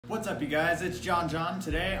What's up you guys, it's John.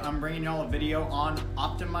 Today I'm bringing y'all a video on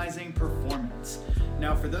optimizing performance.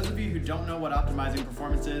 Now for those of you who don't know what optimizing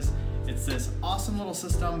performance is, it's this awesome little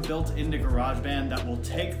system built into Garageband that will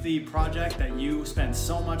take the project that you spent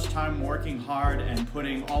so much time working hard and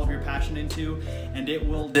putting all of your passion into, and it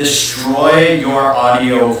will destroy your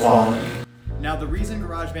audio quality. Now the reason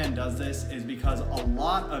Garageband does this is because a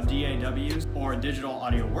lot of DAWs, or digital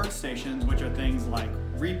audio workstations, which are things like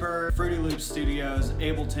Reaper, Fruity Loops Studios,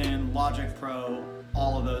 Ableton, Logic Pro,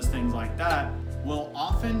 all of those things like that, will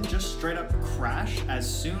often just straight up crash as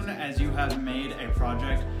soon as you have made a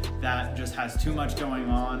project that just has too much going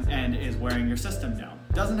on and is wearing your system down.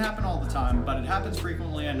 Doesn't happen all the time, but it happens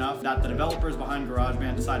frequently enough that the developers behind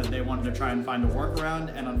Garageband decided they wanted to try and find a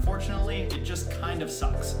workaround, and unfortunately, it just kind of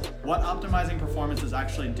sucks. What optimizing performance is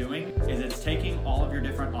actually doing is it's taking all of your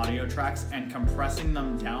different audio tracks and compressing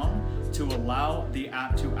them down to allow the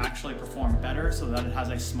app to actually perform better so that it has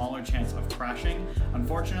a smaller chance of crashing.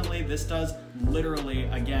 Unfortunately, this does literally,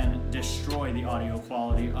 again, destroy the audio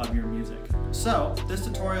quality of your music. So this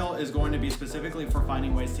tutorial is going to be specifically for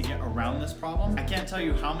finding ways to get around this problem. I can't tell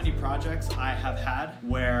you how many projects I have had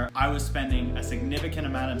where I was spending a significant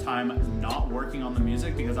amount of time not working on the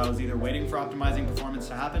music because I was either waiting for optimizing performance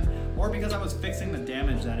to happen or because I was fixing the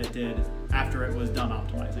damage that it did after it was done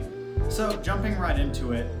optimizing. So jumping right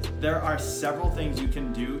into it, there are several things you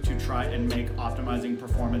can do to try and make optimizing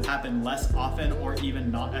performance happen less often or even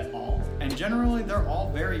not at all. And generally, they're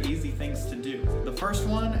all very easy things to do. The first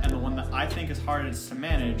one, and the one that I think is hardest to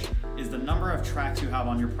manage, is the number of tracks you have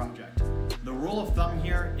on your project. The rule of thumb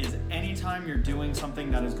here is anytime you're doing something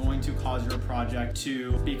that is going to cause your project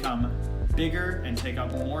to become bigger and take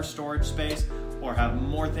up more storage space or have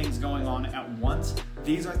more things going on at once,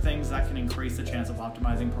 these are things that can increase the chance of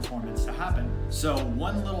optimizing performance to happen. So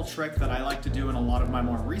one little trick that I like to do in a lot of my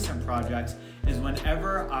more recent projects is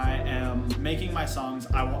whenever I am making my songs,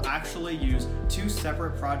 I will actually use two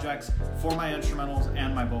separate projects for my instrumentals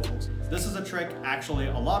and my vocals. This is a trick actually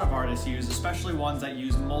a lot of artists use, especially ones that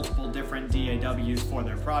use multiple different DAWs for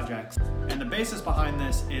their projects. And the basis behind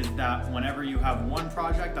this is that whenever you have one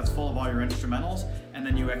project that's full of all your instrumentals, and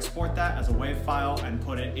then you export that as a WAV file and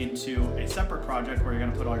put it into a separate project where you're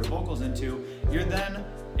going to put all your vocals into, you're then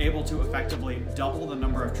able to effectively double the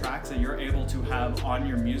number of tracks that you're able to have on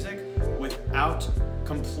your music without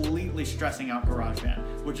completely stressing out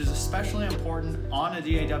GarageBand, which is especially important on a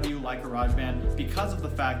DAW like GarageBand because of the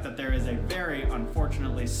fact that there is a very,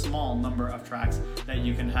 unfortunately, small number of tracks that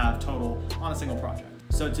you can have total on a single project.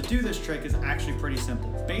 So to do this trick is actually pretty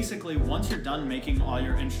simple. Basically, once you're done making all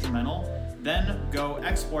your instrumental, then go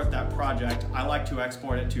export that project. I like to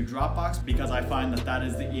export it to Dropbox because I find that that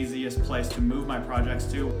is the easiest place to move my projects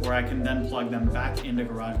to, where I can then plug them back into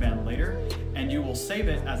GarageBand later, and you will save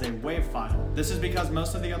it as a WAV file. This is because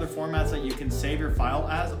most of the other formats that you can save your file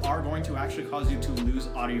as are going to actually cause you to lose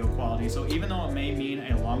audio quality. So even though it may mean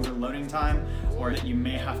a longer loading time, or that you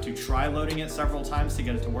may have to try loading it several times to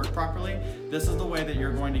get it to work properly, this is the way that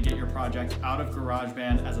you're going to get your project out of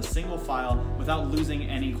GarageBand as a single file without losing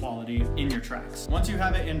any quality in your tracks. Once you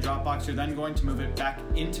have it in Dropbox, you're then going to move it back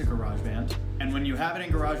into GarageBand. And when you have it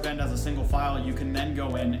in GarageBand as a single file, you can then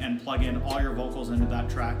go in and plug in all your vocals into that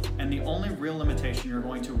track. And the only real limitation you're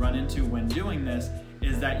going to run into when doing this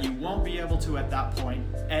is that you won't be able to, at that point,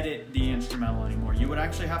 edit the instrumental anymore. You would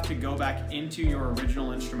actually have to go back into your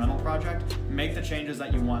original instrumental project, make the changes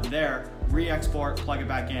that you want there, re-export, plug it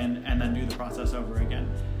back in, and then do the process over again.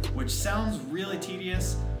 Which sounds really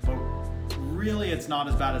tedious, but really it's not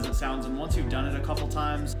as bad as it sounds, and once you've done it a couple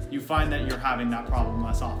times, you find that you're having that problem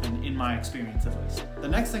less often, in my experience at least. The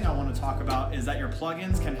next thing I want to talk about is that your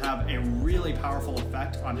plugins can have a really powerful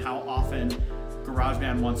effect on how often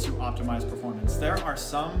GarageBand wants to optimize performance. There are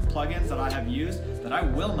some plugins that I have used that I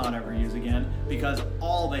will not ever use again because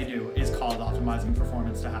all they do is cause optimizing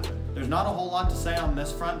performance to happen. There's not a whole lot to say on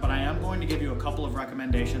this front, but I am going to give you a couple of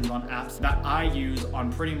recommendations on apps that I use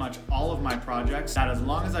on pretty much all of my projects that, as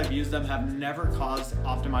long as I've used them, have never caused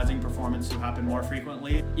optimizing performance to happen more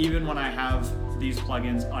frequently, even when I have these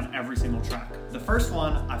plugins on every single track. The first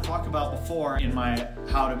one I've talked about before in my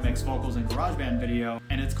How to Mix Vocals in GarageBand video,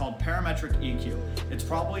 and it's called Parametric EQ. It's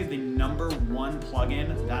probably the #1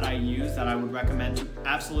 plugin that I use that I would recommend to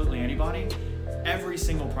absolutely anybody. Every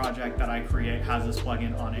single project that I create has this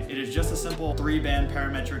plugin on it. It is just a simple 3-band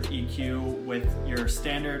parametric EQ with your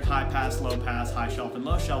standard high pass, low pass, high shelf, and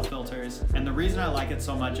low shelf filters. And the reason I like it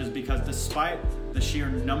so much is because despite the sheer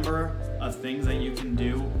number of things that you can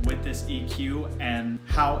do with this EQ and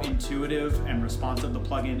how intuitive and responsive the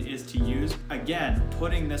plugin is to use, again,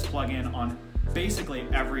 putting this plugin on basically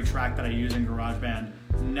every track that I use in GarageBand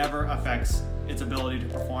never affects its ability to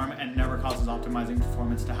perform and never causes optimizing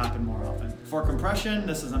performance to happen more often. For compression,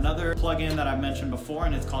 this is another plugin that I've mentioned before,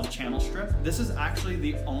 and it's called Channel Strip. This is actually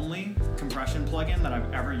the only compression plugin that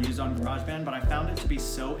I've ever used on GarageBand, but I found it to be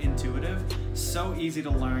so intuitive, so easy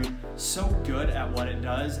to learn, so good at what it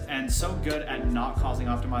does, and so good at not causing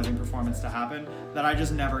optimizing performance to happen that I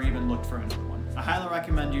just never even looked for another one. I highly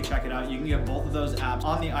recommend you check it out. You can get both of those apps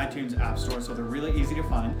on the iTunes App Store, so they're really easy to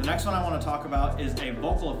find. The next one I want to talk about is a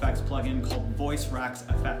vocal effects plugin called Voice Racks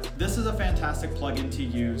Effect. This is a fantastic plugin to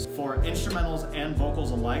use for instrumentals and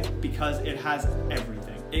vocals alike because it has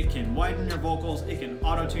everything. It can widen your vocals, it can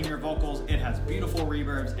auto-tune your vocals, it has beautiful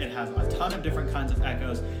reverbs, it has a ton of different kinds of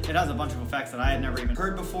echoes, it has a bunch of effects that I had never even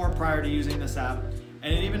heard before prior to using this app.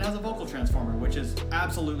 And it even has a vocal transformer, which is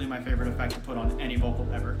absolutely my favorite effect to put on any vocal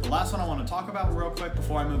ever. The last one I want to talk about real quick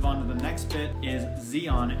before I move on to the next bit is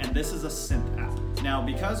Xeon, and this is a synth app. Now,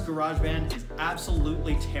 because GarageBand is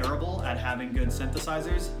absolutely terrible at having good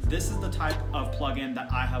synthesizers, this is the type of plugin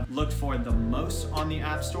that I have looked for the most on the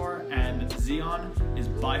App Store, and Xeon is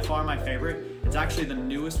by far my favorite. It's actually the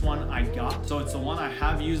newest one I got, so it's the one I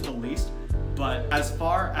have used the least. But as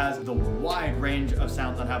far as the wide range of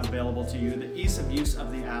sounds that have available to you, the ease of use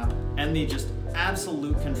of the app, and the just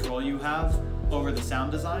absolute control you have over the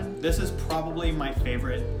sound design, this is probably my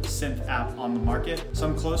favorite synth app on the market.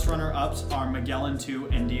 Some close runner-ups are Magellan 2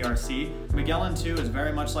 and DRC. Magellan 2 is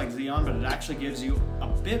very much like Xeon, but it actually gives you a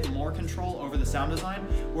bit more control over the sound design,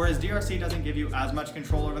 whereas DRC doesn't give you as much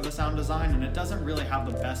control over the sound design, and it doesn't really have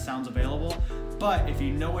the best sounds available. But if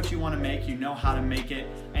you know what you want to make, you know how to make it,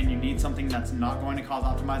 and you need something that's not going to cause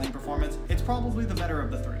optimizing performance, it's probably the better of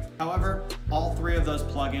the three. However, all three of those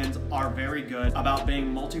plugins are very good about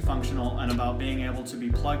being multifunctional and about being able to be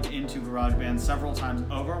plugged into GarageBand several times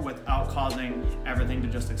over without causing everything to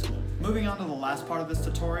just explode. Moving on to the last part of this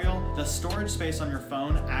tutorial, the storage space on your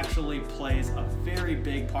phone actually plays a very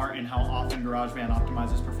big part in how often GarageBand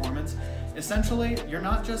optimizes performance. Essentially, you're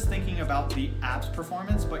not just thinking about the app's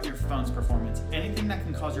performance, but your phone's performance. Anything that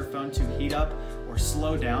can cause your phone to heat up or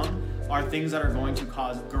slow down are things that are going to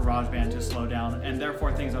cause GarageBand to slow down, and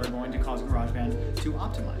therefore things that are going to cause GarageBand to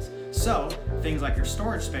optimize. So, things like your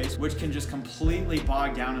storage space, which can just completely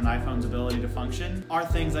bog down an iPhone's ability to function, are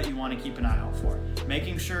things that you want to keep an eye out for.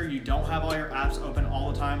 Making sure you don't have all your apps open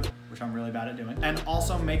all the time, which I'm really bad at doing, and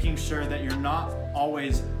also making sure that you're not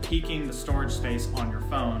always peaking the storage space on your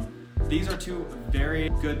phone. These are two very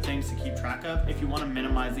good things to keep track of if you want to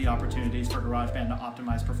minimize the opportunities for GarageBand to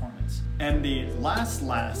optimize performance. And the last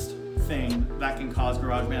thing that can cause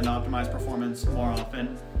GarageBand to optimize performance more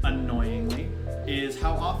often, annoyingly, is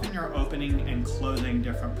how often you're opening and closing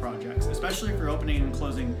different projects. Especially if you're opening and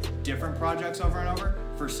closing different projects over and over.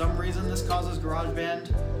 For some reason, this causes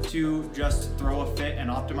GarageBand to just throw a fit and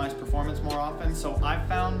optimize performance more often. So I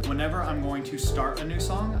found whenever I'm going to start a new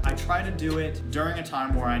song, I try to do it during a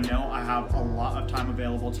time where I know I have a lot of time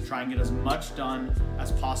available to try and get as much done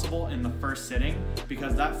as possible in the first sitting,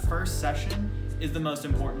 because that first session is the most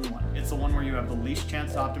important one. It's the one where you have the least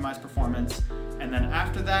chance to optimize performance, and then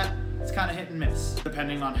after that, it's kind of hit and miss,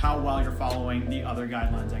 depending on how well you're following the other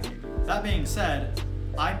guidelines I gave you. That being said,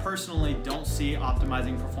 I personally don't see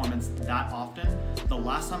optimizing performance that often. The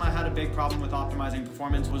last time I had a big problem with optimizing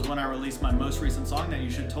performance was when I released my most recent song that you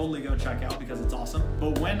should totally go check out because it's awesome.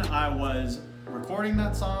 But when I was recording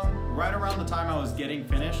that song, right around the time I was getting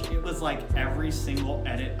finished, it was like every single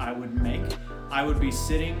edit I would make, I would be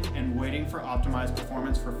sitting and waiting for optimized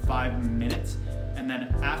performance for 5 minutes. And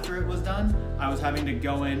then after it was done, I was having to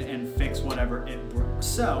go in and fix whatever it broke.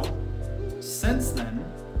 So, since then,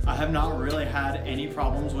 I have not really had any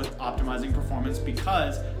problems with optimizing performance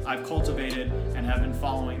because I've cultivated and have been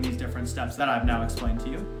following these different steps that I've now explained to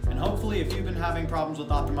you. And hopefully if you've been having problems with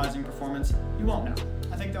optimizing performance, you won't now.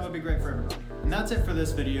 I think that would be great for everybody. And that's it for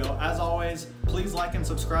this video. As always, please like and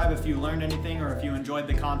subscribe if you learned anything or if you enjoyed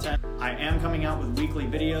the content. I am coming out with weekly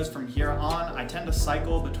videos from here on. I tend to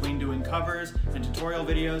cycle between doing covers and tutorial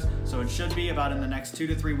videos, so it should be about in the next 2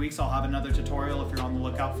 to 3 weeks I'll have another tutorial if you're on the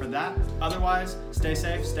lookout for that. Otherwise, stay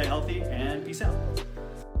safe, stay healthy, and peace out.